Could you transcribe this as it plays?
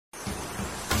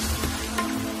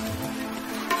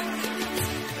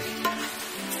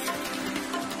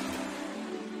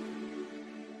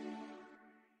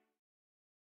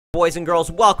Boys and girls,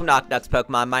 welcome to Duck's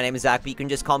Pokemon. My name is Zach, but you can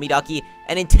just call me Ducky.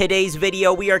 And in today's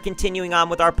video, we are continuing on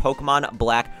with our Pokemon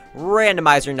Black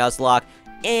Randomizer Nuzlocke.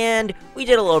 And we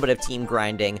did a little bit of team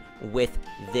grinding with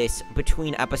this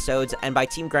between episodes. And by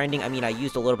team grinding, I mean I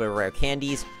used a little bit of rare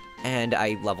candies. And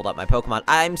I leveled up my Pokemon.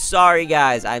 I'm sorry,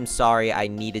 guys. I'm sorry. I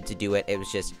needed to do it. It was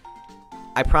just...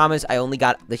 I promise I only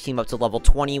got the team up to level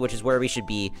 20, which is where we should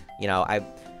be. You know,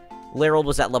 Larold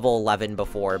was at level 11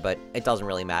 before, but it doesn't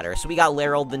really matter. So we got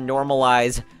Larold, the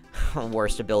Normalize,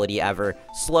 worst ability ever.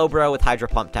 Slowbro with Hydro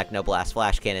Pump, Techno Blast,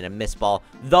 Flash Cannon, and Mist Ball.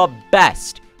 The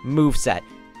best moveset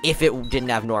if it didn't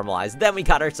have Normalize. Then we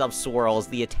got ourselves Swirls,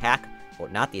 the attack, or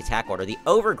not the attack order, the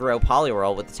Overgrow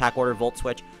Poliwhirl with attack order, Volt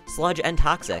Switch, Sludge, and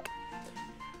Toxic.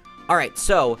 Alright,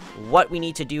 so what we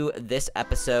need to do this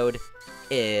episode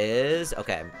is...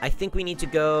 Okay, I think we need to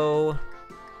go...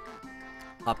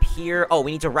 up here. Oh,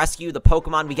 we need to rescue the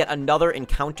Pokemon. We get another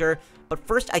encounter. But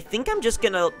first, I think I'm just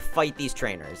gonna fight these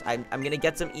trainers. I'm gonna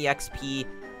get some EXP.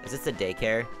 Is this the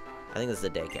daycare? I think this is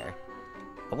the daycare.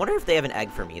 I wonder if they have an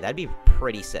egg for me. That'd be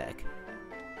pretty sick.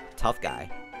 Tough guy.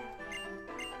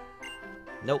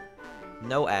 Nope.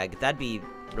 No egg. That'd be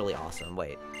really awesome.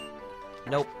 Wait.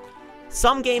 Nope.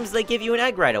 Some games, they give you an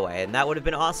egg right away, and that would have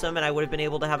been awesome, and I would have been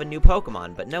able to have a new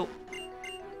Pokemon, but nope.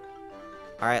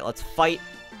 Alright, let's fight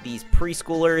these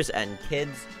preschoolers and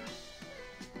kids.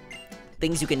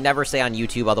 Things you can never say on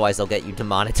YouTube, otherwise they'll get you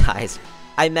demonetized.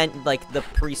 I meant, like, the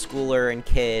preschooler and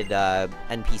kid,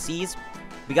 NPCs.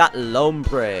 We got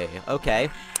Lombre. Okay.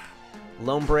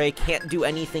 Lombre can't do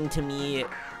anything to me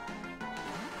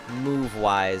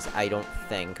move-wise, I don't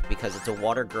think, because it's a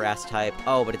water grass type.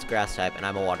 Oh, but it's grass type, and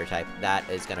I'm a water type. That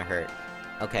is gonna hurt.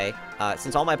 Okay.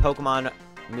 Since all my Pokemon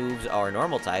moves are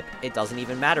normal type, it doesn't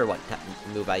even matter what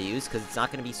move I use, because it's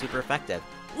not going to be super effective.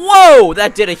 Whoa!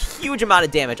 That did a huge amount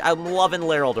of damage. I'm loving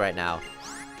Larold right now.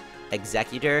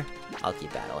 Executor? I'll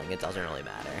keep battling. It doesn't really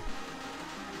matter.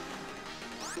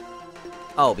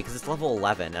 Oh, because it's level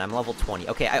 11, and I'm level 20.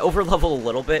 Okay, I over-level a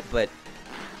little bit, but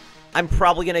I'm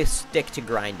probably going to stick to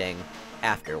grinding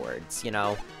afterwards, you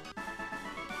know?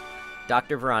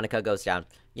 Dr. Veronica goes down.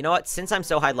 You know what? Since I'm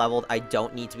so high-leveled, I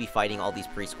don't need to be fighting all these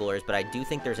preschoolers, but I do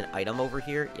think there's an item over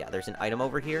here. Yeah, there's an item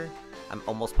over here. I'm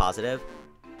almost positive.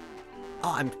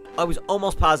 Oh, I was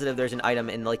almost positive there's an item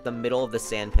in, like, the middle of the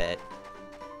sand pit.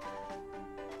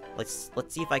 Let's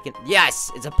see if I can...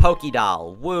 Yes! It's a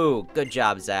Pokédoll! Woo! Good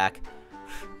job, Zach.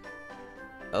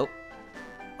 Oh.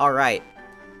 Alright.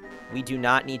 We do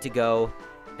not need to go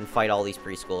and fight all these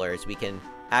preschoolers. We can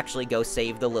actually go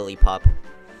save the Lillipup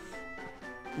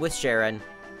with Sharon.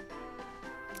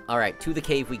 Alright, to the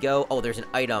cave we go. Oh, there's an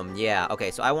item. Yeah, okay,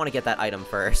 so I want to get that item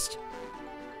first.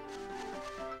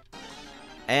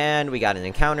 And we got an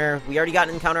encounter. We already got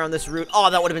an encounter on this route. Oh,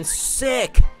 that would have been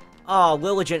sick! Oh,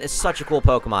 Lilligant is such a cool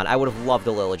Pokemon. I would have loved a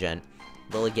Lilligant.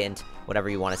 Lilligant, whatever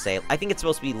you want to say. I think it's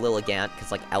supposed to be Lilligant,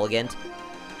 because, like, elegant.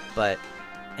 But,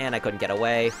 and I couldn't get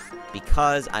away,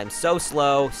 because I'm so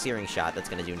slow. Searing Shot, that's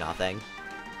going to do nothing.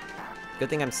 Good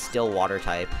thing I'm still Water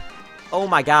type. Oh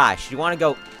my gosh, you want to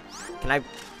go... Can I...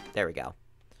 There we go.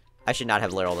 I should not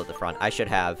have Larold at the front. I should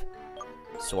have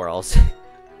Swirls.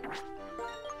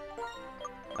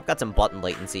 I've got some button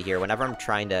latency here. Whenever I'm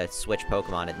trying to switch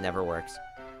Pokemon, it never works.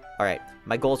 Alright,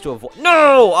 my goal is to avoid...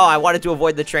 No! Oh, I wanted to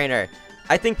avoid the trainer.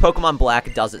 I think Pokemon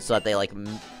Black does it so that they, like,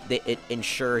 it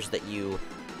ensures that you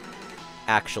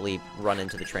actually run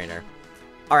into the trainer.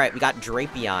 Alright, we got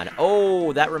Drapion.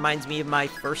 Oh, that reminds me of my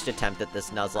first attempt at this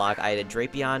Nuzlocke. I had a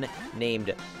Drapion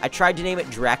named... I tried to name it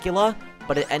Dracula,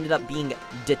 but it ended up being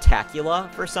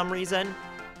Detacula for some reason.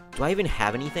 Do I even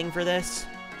have anything for this?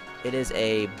 It is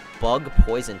a bug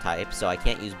poison type, so I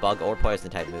can't use bug or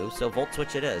poison type moves, so Volt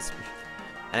Switch it is.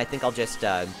 And I think I'll just,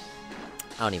 I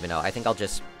don't even know. I think I'll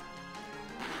just...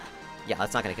 Yeah,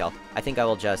 that's not gonna kill. I think I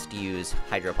will just use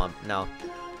Hydro Pump. No,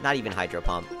 not even Hydro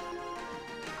Pump.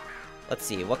 Let's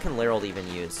see, what can Larold even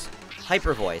use?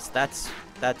 Hyper Voice, that's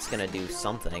gonna do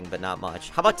something, but not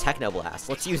much. How about Techno Blast?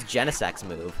 Let's use Genesec's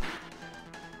move.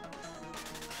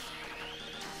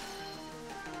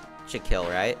 Should kill,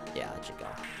 right? Yeah, that should go.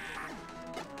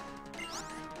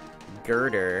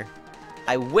 Girder.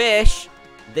 I wish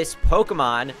this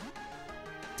Pokemon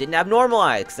didn't have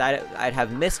Normalize, because I'd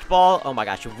have Mist Ball. Oh my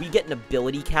gosh, if we get an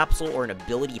ability capsule or an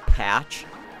ability patch,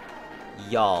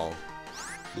 y'all.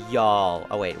 Y'all.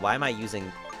 Oh, wait. Why am I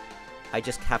using... I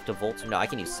just have to Volt... No, I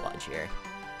can use Sludge here.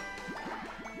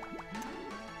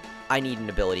 I need an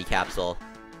ability capsule.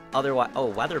 Otherwise... Oh,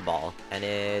 Weather Ball. And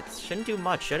it shouldn't do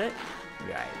much, should it?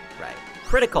 Right.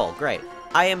 Critical. Great.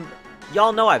 I am...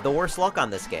 Y'all know I have the worst luck on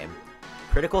this game.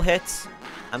 Critical hits.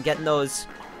 I'm getting those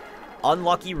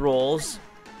unlucky rolls.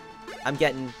 I'm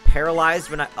getting paralyzed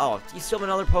when I... Oh, do you still have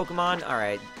another Pokemon?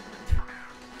 Alright.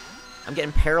 I'm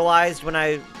getting paralyzed when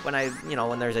you know,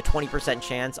 when there's a 20%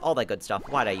 chance. All that good stuff.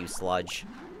 Why'd I use Sludge?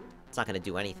 It's not gonna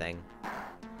do anything.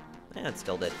 Eh, it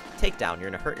still did. Takedown, you're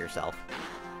gonna hurt yourself.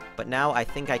 But now I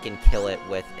think I can kill it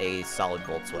with a solid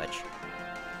Volt Switch.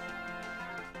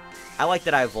 I like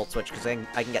that I have Volt Switch because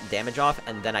I can get damage off,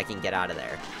 and then I can get out of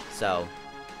there. So,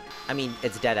 I mean,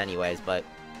 it's dead anyways, but...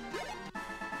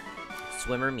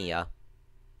 Swimmer Mia.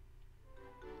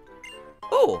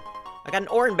 Ooh! I got an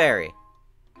Oranberry!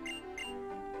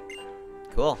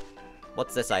 Cool.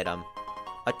 What's this item?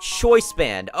 A Choice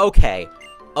Band! Okay.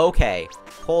 Okay.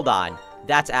 Hold on.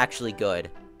 That's actually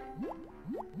good.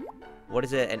 What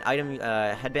is it? An item,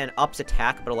 headband ups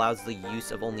attack, but allows the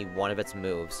use of only one of its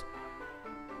moves.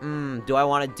 Do I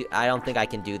want to do... I don't think I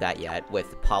can do that yet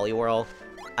with Poliwhirl.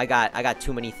 I got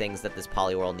too many things that this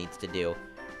Poliwhirl needs to do.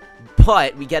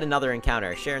 But, we get another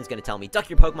encounter. Sharon's gonna tell me, duck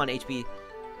your Pokemon HP.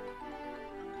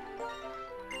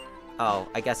 Oh,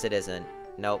 I guess it isn't.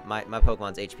 Nope, my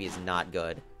Pokemon's HP is not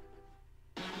good.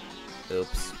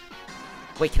 Oops.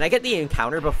 Wait, can I get the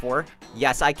encounter before?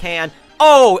 Yes, I can.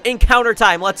 Oh, encounter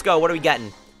time. Let's go. What are we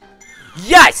getting?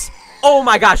 Yes! Oh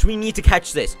my gosh, we need to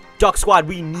catch this. Duck Squad,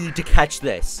 we need to catch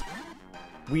this.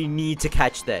 We need to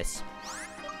catch this.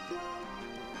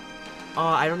 Oh,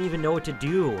 I don't even know what to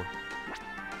do.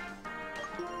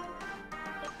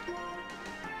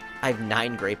 I have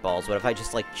 9 Great Balls. What if I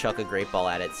just, like, chuck a Great Ball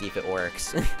at it, see if it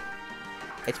works?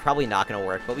 It's probably not gonna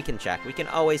work, but we can check. We can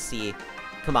always see.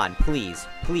 Come on, please.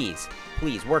 Please.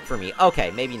 Please, work for me. Okay,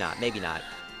 maybe not. Maybe not.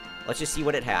 Let's just see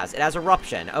what it has. It has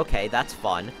Eruption. Okay, that's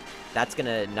fun. That's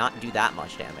gonna not do that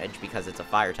much damage because it's a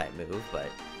Fire-type move, but...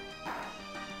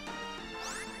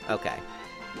 Okay.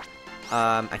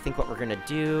 I think what we're gonna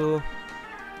do...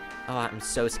 Oh, I'm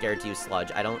so scared to use Sludge.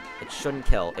 It shouldn't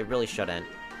kill. It really shouldn't.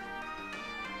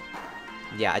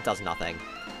 Yeah, it does nothing.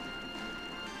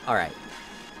 Alright.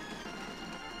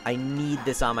 I need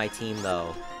this on my team,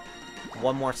 though.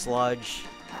 One more Sludge.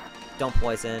 Don't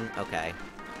poison. Okay.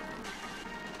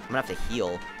 I'm gonna have to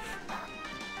heal.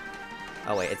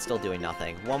 Oh, wait, it's still doing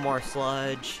nothing. One more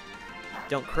Sludge.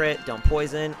 Don't crit, don't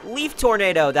poison. Leaf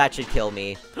Tornado! That should kill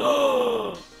me.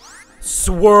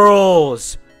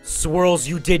 Swirls! Swirls,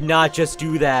 you did not just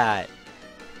do that.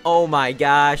 Oh my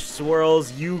gosh,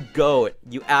 Swirls, you goat.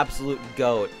 You absolute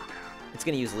goat. It's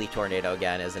gonna use Leaf Tornado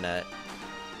again, isn't it?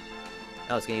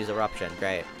 Oh, it's gonna use Eruption.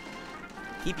 Great.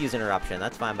 Keep using Eruption.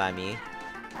 That's fine by me.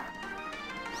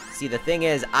 See, the thing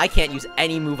is, I can't use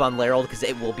any move on Larold because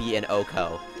it will be an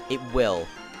OHKO. It will.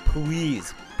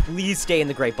 Please. Please stay in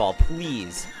the Great Ball.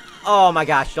 Please. Oh my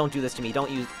gosh, don't do this to me.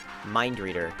 Don't use Mind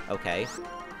Reader. Okay.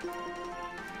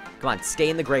 Come on, stay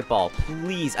in the Great Ball.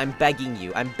 Please, I'm begging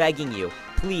you. I'm begging you.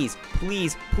 Please,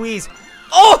 please, please.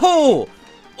 Oh!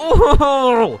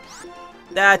 Oh!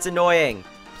 That's annoying.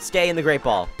 Stay in the Great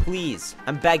Ball. Please.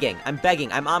 I'm begging. I'm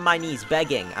begging. I'm on my knees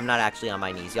begging. I'm not actually on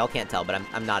my knees. Y'all can't tell, but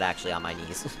I'm not actually on my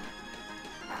knees.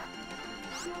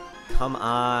 Come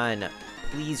on.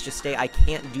 Please just stay. I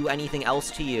can't do anything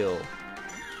else to you.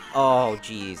 Oh,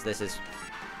 jeez. This is...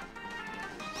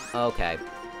 Okay.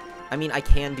 I mean, I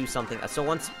can do something. So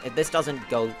once... If this doesn't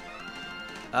go...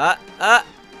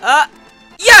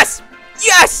 Yes!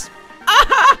 Yes!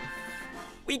 Ah!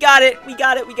 We got it! We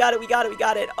got it! We got it! We got it! We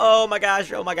got it! Oh my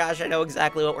gosh! Oh my gosh! I know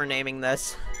exactly what we're naming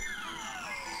this.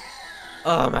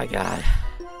 Oh my god.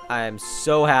 I am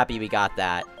so happy we got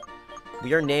that.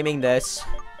 We are naming this...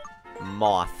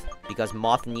 Moth. Because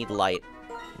moth need light.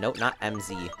 Nope, not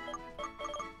MZ.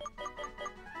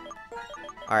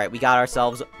 Alright, we got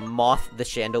ourselves Moth the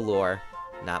Chandelure.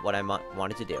 Not what I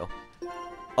wanted to do.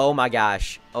 Oh my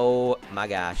gosh. Oh my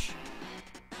gosh.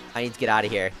 I need to get out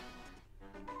of here.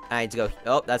 I need to go...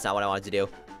 Oh, that's not what I wanted to do.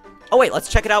 Oh wait, let's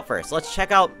check it out first. Let's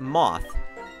check out Moth.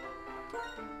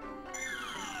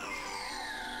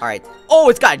 Alright. Oh,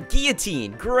 it's got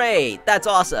Guillotine. Great. That's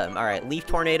awesome. Alright, Leaf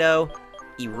Tornado.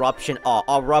 Eruption. Oh,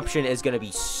 Eruption is gonna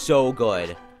be so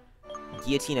good.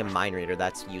 Guillotine and Mind Reader,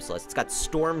 that's useless. It's got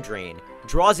Storm Drain.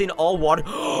 Draws in all water.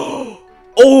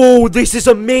 Oh, this is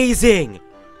amazing!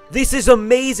 This is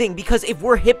amazing, because if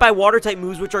we're hit by Water-type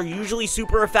moves, which are usually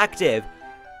super effective,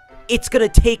 it's gonna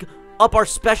take up our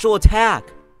special attack.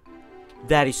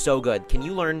 That is so good. Can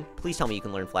you learn... Please tell me you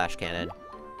can learn Flash Cannon.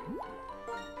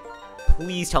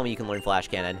 Please tell me you can learn Flash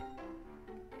Cannon.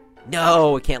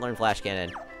 No, it can't learn Flash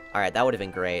Cannon. Alright, that would have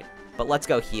been great. But let's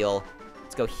go heal.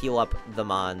 Let's go heal up the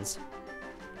Mons.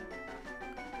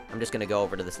 I'm just gonna go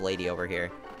over to this lady over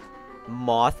here.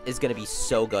 Moth is gonna be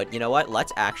so good. You know what?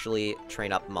 Let's actually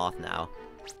train up Moth now.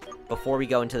 Before we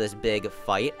go into this big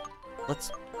fight,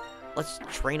 let's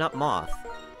train up Moth.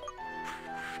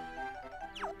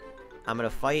 I'm gonna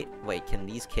fight... Wait, can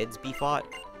these kids be fought?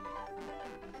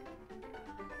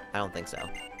 I don't think so.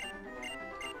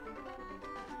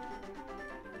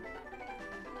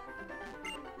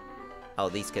 Oh,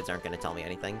 these kids aren't gonna tell me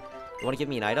anything. You wanna give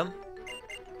me an item?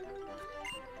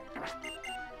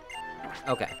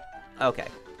 Okay. Okay.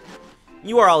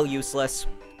 You are all useless.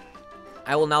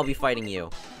 I will now be fighting you.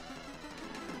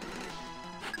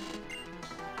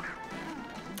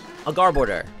 A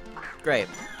Garborder. Great.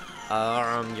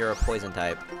 You're a poison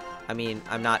type. I mean,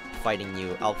 I'm not fighting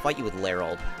you. I'll fight you with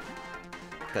Larold.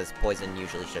 Because poison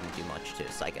usually shouldn't do much to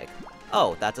Psychic.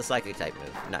 Oh, that's a Psychic type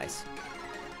move. Nice.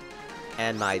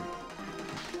 And my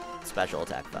special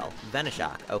attack fell.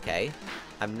 Venoshock. Okay.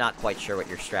 I'm not quite sure what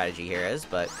your strategy here is,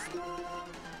 but...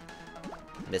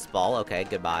 Mist Ball. Okay,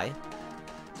 goodbye.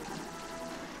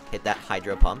 Hit that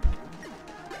Hydro Pump.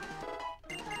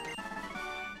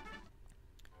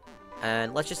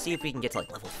 And let's just see if we can get to,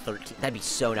 like, level 13. That'd be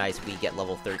so nice if we get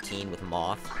level 13 with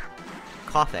Moth.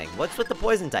 Coughing. What's with the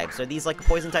poison types? Are these, like,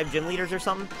 poison-type gym leaders or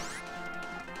something?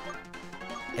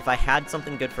 If I had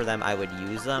something good for them, I would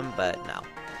use them, but no.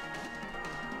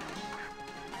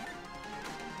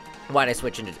 Why'd I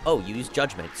switch into... Oh, you use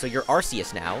Judgment. So you're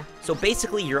Arceus now. So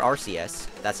basically, you're Arceus.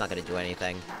 That's not gonna do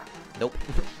anything. Nope.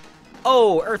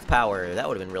 Oh, Earth Power! That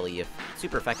would've been really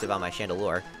super effective on my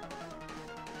Chandelure.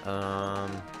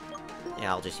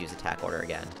 Yeah, I'll just use Attack Order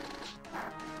again.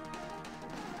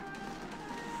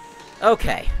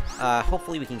 Okay.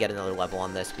 Hopefully we can get another level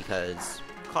on this, because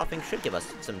Coughing should give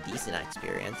us some decent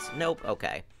experience. Nope,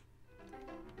 okay.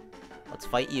 Let's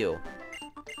fight you.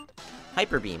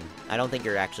 Hyper Beam. I don't think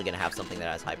you're actually gonna have something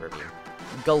that has Hyper Beam.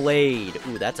 Gallade.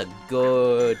 Ooh, that's a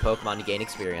good Pokemon to gain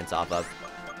experience off of.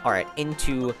 Alright,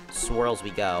 into Swirls we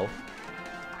go.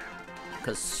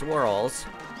 Because Swirls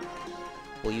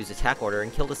will use Attack Order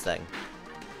and kill this thing.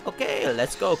 Okay,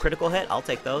 let's go. Critical hit. I'll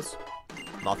take those.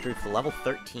 Moth Root for level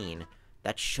 13.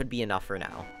 That should be enough for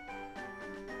now.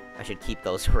 I should keep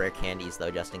those rare candies,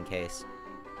 though, just in case.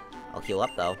 I'll heal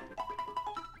up, though.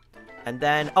 And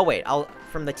then... Oh, wait.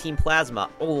 From the Team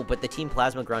Plasma... Oh, but the Team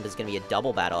Plasma Grunt is going to be a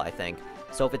double battle, I think.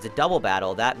 So if it's a double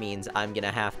battle, that means I'm going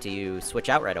to have to switch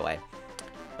out right away.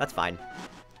 That's fine.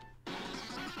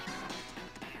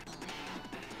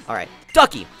 Alright.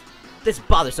 Ducky! This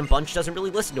bothersome bunch doesn't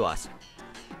really listen to us.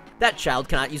 That child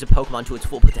cannot use a Pokemon to its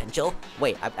full potential.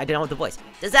 Wait, I didn't know the voice.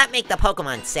 Does that make the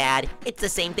Pokemon sad? It's the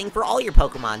same thing for all your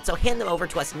Pokemon, so hand them over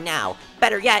to us now.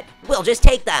 Better yet, we'll just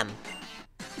take them.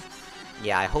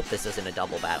 Yeah, I hope this isn't a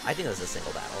double battle. I think this is a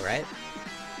single battle, right?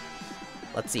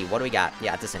 Let's see, what do we got?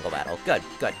 Yeah, it's a single battle. Good,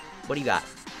 good. What do you got?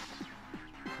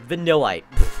 Vanillite.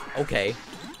 Pfft, okay.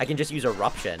 I can just use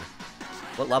Eruption.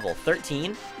 What level?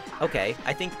 13? Okay,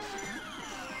 I think...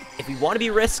 If we want to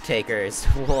be risk takers,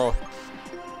 well...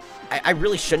 I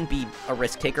really shouldn't be a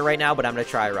risk taker right now, but I'm gonna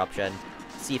try Eruption.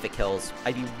 See if it kills.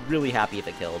 I'd be really happy if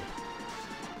it killed.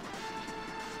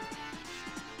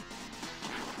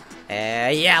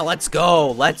 Yeah, let's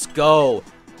go! Let's go!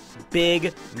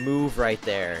 Big move right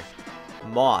there.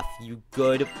 Moth, you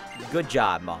good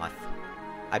job, Moth.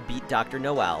 I beat Dr.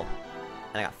 Noel.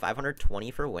 And I got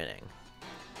 520 for winning.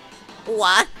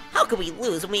 What? How could we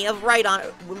lose when we have right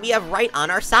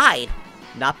on our side?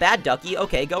 Not bad, Ducky.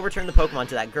 Okay, go return the Pokemon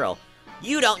to that girl.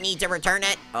 You don't need to return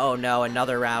it. Oh no,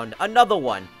 another round. Another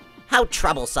one. How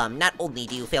troublesome. Not only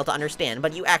do you fail to understand,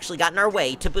 but you actually got in our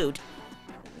way to boot.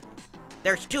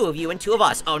 There's 2 of you and 2 of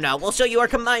us. Oh no, we'll show you our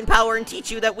combined power and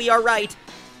teach you that we are right.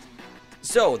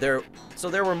 So there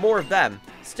were more of them.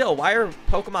 Still, why are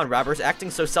Pokemon robbers acting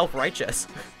so self-righteous?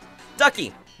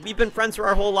 Ducky, we've been friends for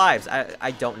our whole lives.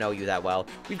 I don't know you that well.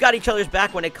 We've got each other's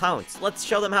back when it counts. Let's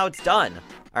show them how it's done.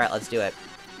 Alright, let's do it.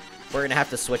 We're gonna have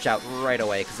to switch out right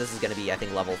away, because this is gonna be, I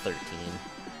think, level 13.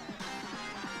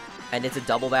 And it's a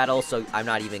double battle, so I'm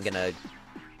not even gonna...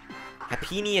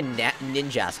 Happiny and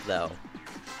Ninjask, though.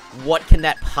 What can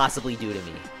that possibly do to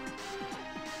me?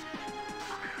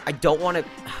 I don't want to...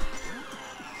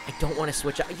 I don't want to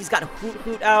switch out. He's got Hoot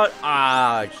Hoot out.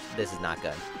 Ah, this is not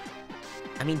good.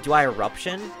 I mean, do I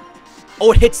Eruption?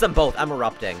 Oh, it hits them both. I'm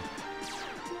Erupting.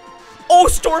 Oh,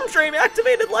 Storm Drain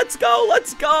activated! Let's go!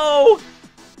 Let's go!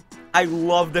 I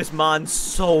love this Mon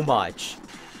so much.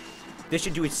 This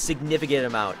should do a significant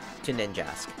amount to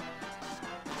Ninjask.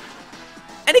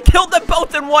 And it killed them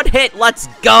both in one hit! Let's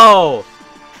go!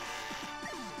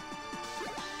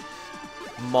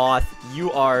 Moth,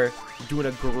 you are doing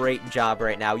a great job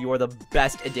right now. You are the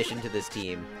best addition to this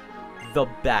team. The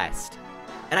best.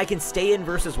 And I can stay in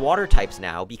versus water types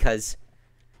now because...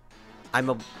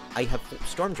 I have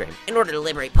Storm Drain. In order to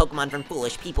liberate Pokemon from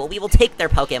foolish people, we will take their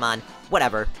Pokemon.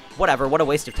 Whatever, what a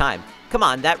waste of time. Come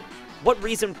on, what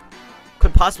reason...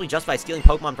 could possibly justify stealing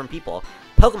Pokemon from people?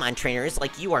 Pokemon trainers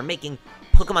like you are making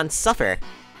Pokemon suffer.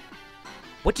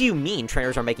 What do you mean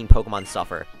trainers are making Pokemon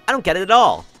suffer? I don't get it at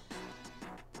all.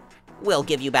 We'll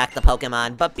give you back the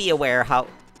Pokemon, but be aware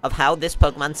of how this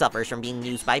Pokemon suffers from being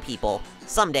used by people.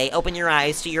 Someday, open your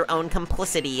eyes to your own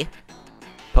complicity.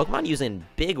 Pokemon using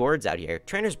big words out here.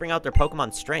 Trainers bring out their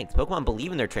Pokemon strength. Pokemon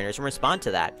believe in their trainers and respond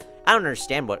to that. I don't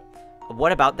understand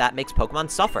what about that makes Pokemon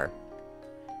suffer.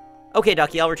 Okay,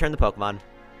 Ducky, I'll return the Pokemon.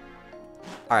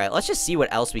 Alright, let's just see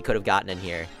what else we could have gotten in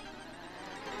here.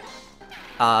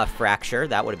 Fracture.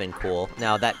 That would have been cool.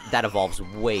 Now, that evolves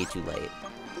way too late.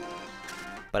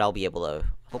 But I'll be able to...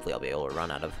 Hopefully I'll be able to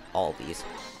run out of all of these.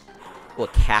 Well,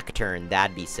 Cacturn.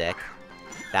 That'd be sick.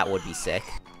 That would be sick.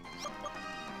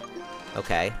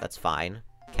 Okay, that's fine.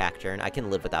 Cacturn. I can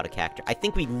live without a Cacturn. I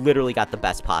think we literally got the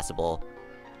best possible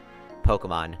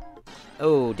Pokemon.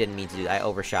 Oh, didn't mean to do that. I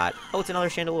overshot. Oh, it's another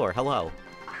Chandelure. Hello.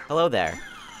 Hello there.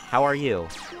 How are you?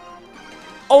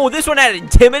 Oh, this one had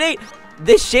Intimidate?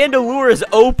 This Chandelure is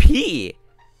OP!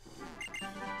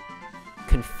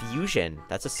 Confusion.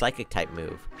 That's a Psychic type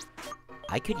move.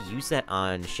 I could use that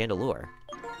on Chandelure.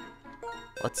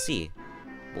 Let's see.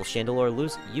 Will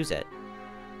Chandelure use it?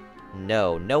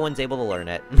 No, no one's able to learn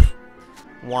it.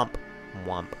 Womp.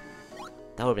 Womp.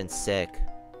 That would've been sick.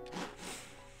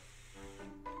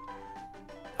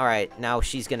 Alright, now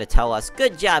she's gonna tell us,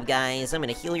 "Good job, guys. I'm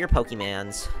gonna heal your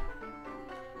Pokemons."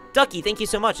 Ducky, thank you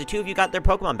so much. The two of you got their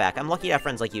Pokemon back. I'm lucky to have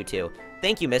friends like you two.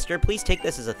 Thank you, mister. Please take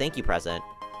this as a thank you present.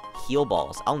 Heal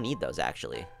balls. I'll need those,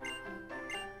 actually.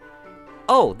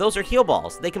 Oh, those are heal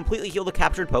balls. They completely heal the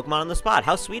captured Pokemon on the spot.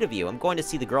 How sweet of you. I'm going to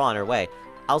see the girl on her way.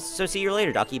 I'll see you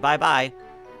later, Ducky. Bye-bye.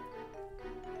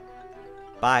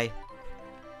 Bye.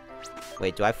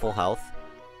 Wait, do I have full health?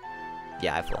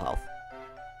 Yeah, I have full health.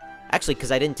 Actually,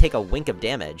 because I didn't take a wink of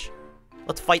damage.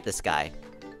 Let's fight this guy.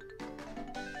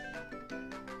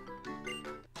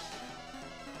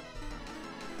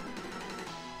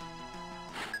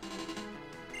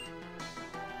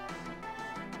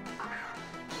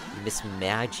 Miss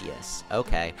Magius.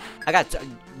 Okay.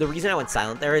 The reason I went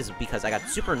silent there is because I got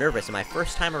super nervous in my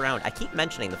first time around. I keep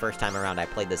mentioning the first time around I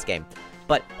played this game.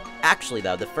 But actually,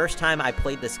 though, the first time I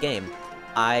played this game,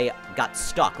 I got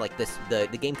stuck. Like,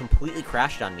 the game completely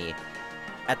crashed on me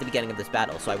at the beginning of this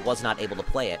battle, so I was not able to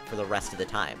play it for the rest of the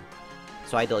time.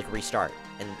 So I had to, like, restart.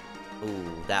 And,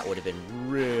 ooh, that would have been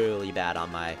really bad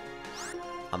on my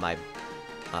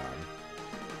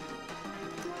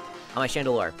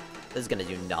Chandelure. This is gonna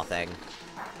do nothing.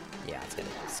 Yeah, it's gonna...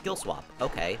 Skill swap.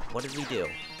 Okay, what did we do?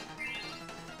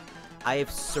 I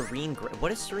have Serene Grace. What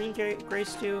does Serene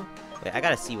Grace do? Wait, I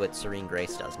gotta see what Serene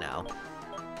Grace does now.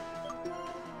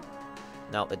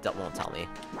 No, it won't tell me.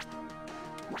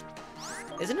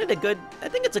 Isn't it a good... I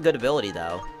think it's a good ability,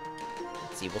 though.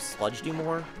 Let's see, will Sludge do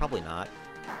more? Probably not.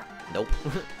 Nope.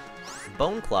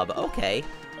 Bone Club, okay.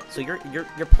 So you're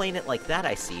playing it like that,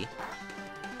 I see.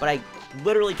 But I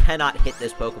literally cannot hit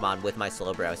this Pokemon with my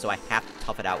Slowbro, so I have to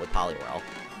tough it out with Poliwhirl.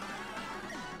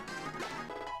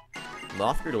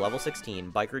 Moth grew to level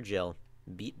 16. Biker Jill.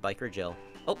 Beat Biker Jill.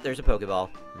 Oh, there's a Pokeball.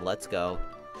 Let's go.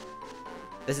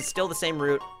 This is still the same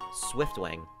route.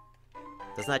 Swiftwing.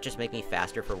 Doesn't that just make me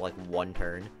faster for, like, one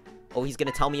turn? Oh, he's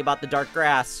gonna tell me about the dark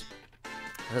grass.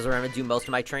 That's where I'm gonna do most of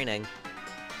my training.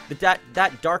 But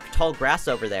that dark, tall grass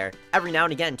over there, every now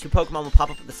and again, two Pokemon will pop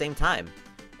up at the same time.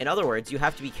 In other words, you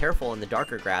have to be careful in the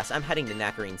darker grass. I'm heading to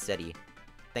Nakarine City.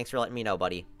 Thanks for letting me know,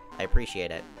 buddy. I appreciate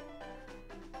it.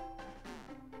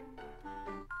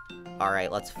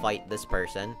 Alright, let's fight this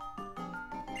person.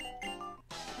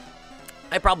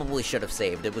 I probably should have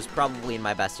saved. It was probably in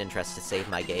my best interest to save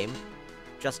my game.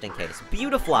 Just in case.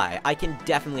 Beautifly! I can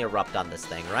definitely erupt on this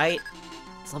thing, right?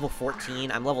 It's level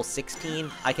 14. I'm level 16.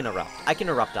 I can erupt. I can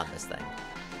erupt on this thing.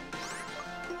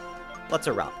 Let's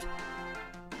erupt.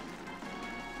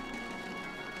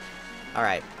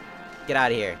 Alright. Get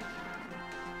out of here.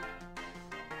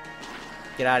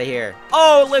 Get out of here.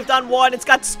 Oh, it lived on one! It's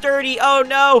got sturdy! Oh,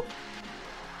 no!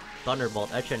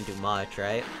 Thunderbolt. That shouldn't do much,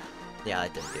 right? Yeah,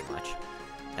 that didn't do much.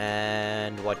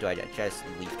 And what do? Just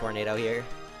Leaf Tornado here?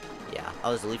 Yeah,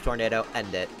 I'll just Leaf Tornado,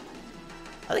 end it.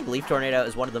 I think Leaf Tornado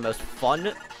is one of the most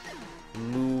fun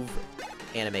move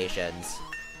animations.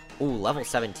 Ooh, level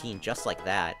 17, just like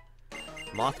that.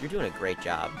 Moth, you're doing a great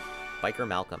job. Biker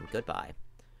Malcolm, goodbye.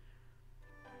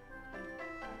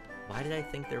 Why did I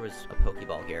think there was a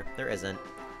Pokeball here? There isn't.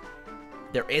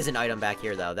 There is an item back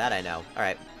here, though. That I know.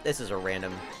 Alright, this is a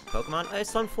random Pokemon. A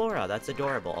Sunflora, that's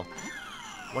adorable.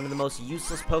 One of the most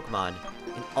useless Pokemon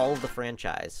in all of the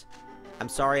franchise. I'm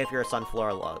sorry if you're a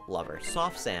Sunflora lover.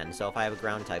 Soft Sand, so if I have a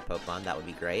Ground-type Pokemon, that would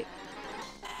be great.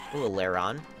 Ooh, a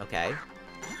Lairon. Okay.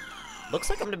 Looks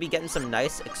like I'm gonna be getting some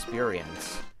nice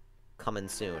experience coming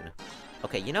soon.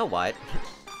 Okay, you know what?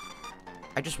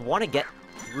 I just want to get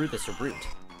through this route.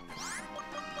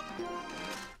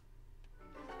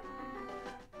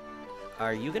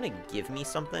 Are you gonna give me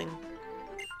something?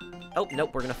 Oh,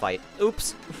 nope, we're gonna fight.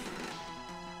 Oops.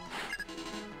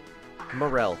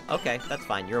 Morel. Okay, that's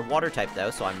fine. You're a water type,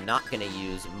 though, so I'm not gonna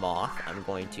use Moth. I'm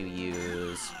going to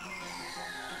use...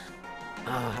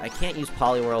 I can't use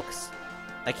Poliwhirl, because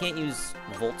I can't use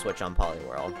Volt Switch on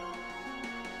Poliwhirl.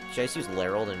 Should I just use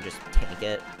Larold and just tank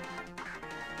it?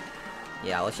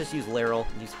 Yeah, let's just use Larold,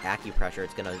 use Acupressure.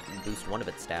 It's gonna boost one of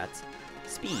its stats.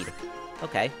 Speed.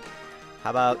 Okay.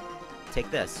 How about... take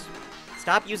this.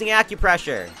 Stop using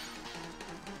Acupressure!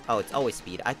 Oh, it's always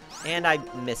Speed. And I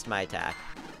missed my attack.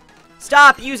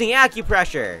 Stop using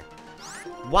Acupressure!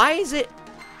 Why is it...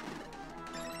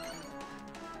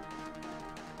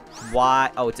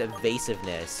 Why? Oh, it's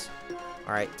Evasiveness.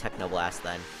 Alright, Technoblast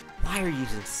then. Why are you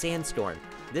using Sandstorm?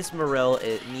 This Morel,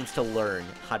 it needs to learn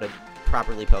how to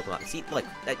properly Pokemon. See, look,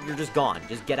 you're just gone.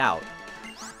 Just get out.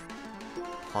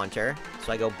 Haunter.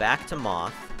 So I go back to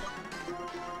Moth.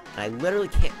 And I literally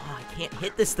can't... Oh, I can't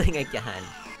hit this thing again.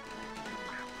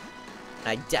 And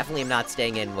I definitely am not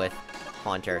staying in with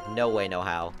Haunter. No way, no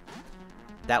how.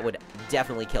 That would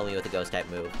definitely kill me with a Ghost-type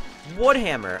move.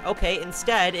 Woodhammer. Okay,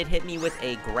 instead, it hit me with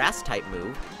a Grass-type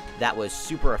move. That was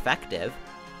super effective.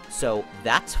 So,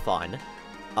 that's fun.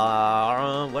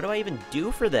 What do I even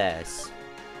do for this?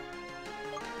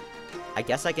 I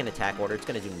guess I can attack order. It's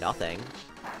gonna do nothing.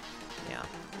 Yeah.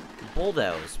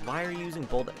 Bulldoze. Why are you using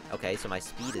Bulldoze? Okay, so my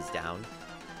speed is down.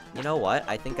 You know what?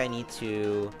 I think I need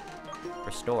to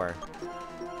restore.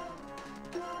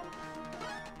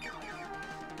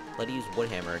 Let it use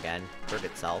Woodhammer again. Hurt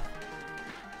itself.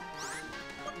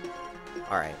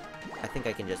 Alright. I think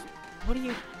I can just... What are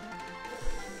you...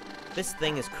 This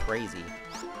thing is crazy.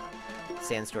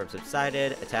 Sandstorm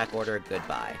subsided. Attack order.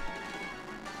 Goodbye.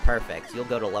 Perfect. You'll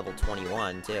go to level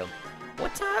 21, too.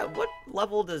 What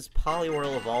level does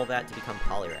Poliwhirl evolve at to become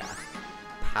Poliwrath?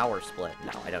 Power Split.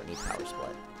 No, I don't need Power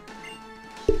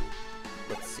Split.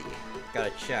 Let's see.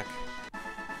 Gotta check.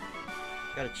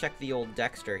 Gotta check the old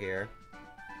Dexter here.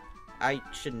 I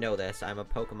should know this. I'm a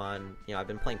Pokemon... You know, I've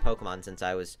been playing Pokemon since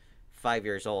I was 5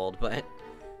 years old, but...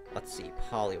 Let's see.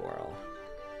 Poliwhirl.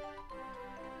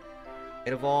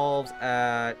 It evolves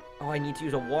at... Oh, I need to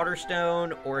use a Water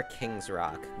Stone or a King's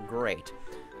Rock. Great.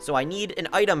 So I need an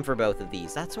item for both of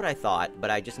these. That's what I thought, but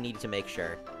I just needed to make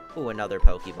sure. Ooh, another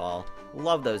Pokeball.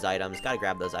 Love those items. Gotta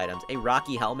grab those items. A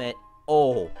Rocky Helmet.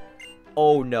 Oh.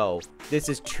 Oh, no. This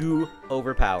is too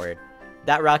overpowered.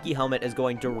 That Rocky Helmet is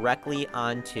going directly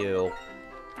onto...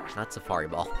 Not Safari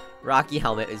Ball. Rocky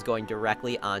Helmet is going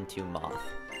directly onto Moth.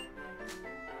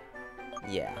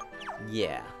 Yeah.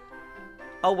 Yeah.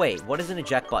 Oh, wait. What does an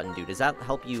eject button do? Does that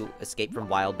help you escape from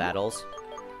wild battles?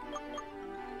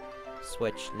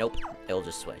 Switch. Nope. It'll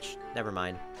just switch. Never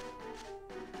mind.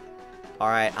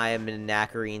 Alright, I am in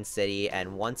Nakarine City,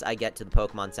 and once I get to the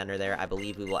Pokemon Center there, I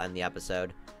believe we will end the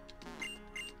episode.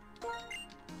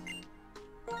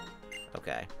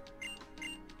 Okay.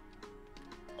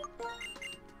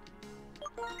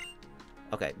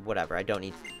 Okay, whatever. I don't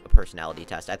need a personality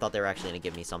test. I thought they were actually going to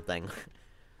give me something.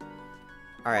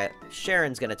 Alright,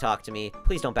 Sharon's going to talk to me.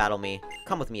 Please don't battle me.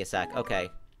 Come with me a sec. Okay,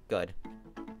 good.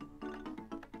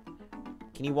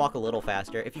 Can you walk a little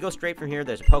faster? If you go straight from here,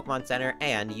 there's a Pokemon Center,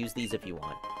 and use these if you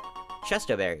want.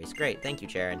 Chesto Berries. Great, thank you,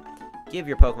 Sharon. Give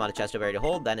your Pokemon a Chesto Berry to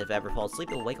hold, then if it ever falls asleep,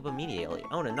 it'll wake up immediately.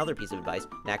 Oh, and another piece of advice.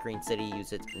 Nakarine City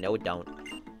uses it. No, it don't.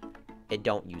 It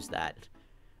don't use that.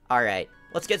 Alright,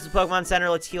 let's get to the Pokemon Center,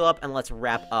 let's heal up, and let's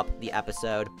wrap up the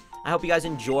episode. I hope you guys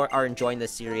are enjoying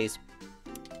this series.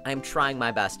 I am trying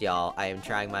my best, y'all. I am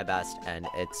trying my best, and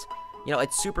it's, you know,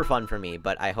 it's super fun for me,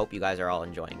 but I hope you guys are all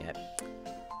enjoying it.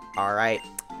 Alright,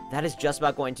 that is just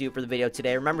about going to do it for the video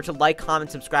today. Remember to like,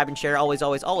 comment, subscribe, and share. Always,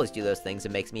 always, always do those things.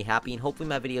 It makes me happy, and hopefully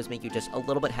my videos make you just a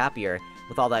little bit happier.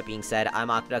 With all that being said, I'm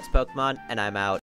Octodux Pokemon, and I'm out.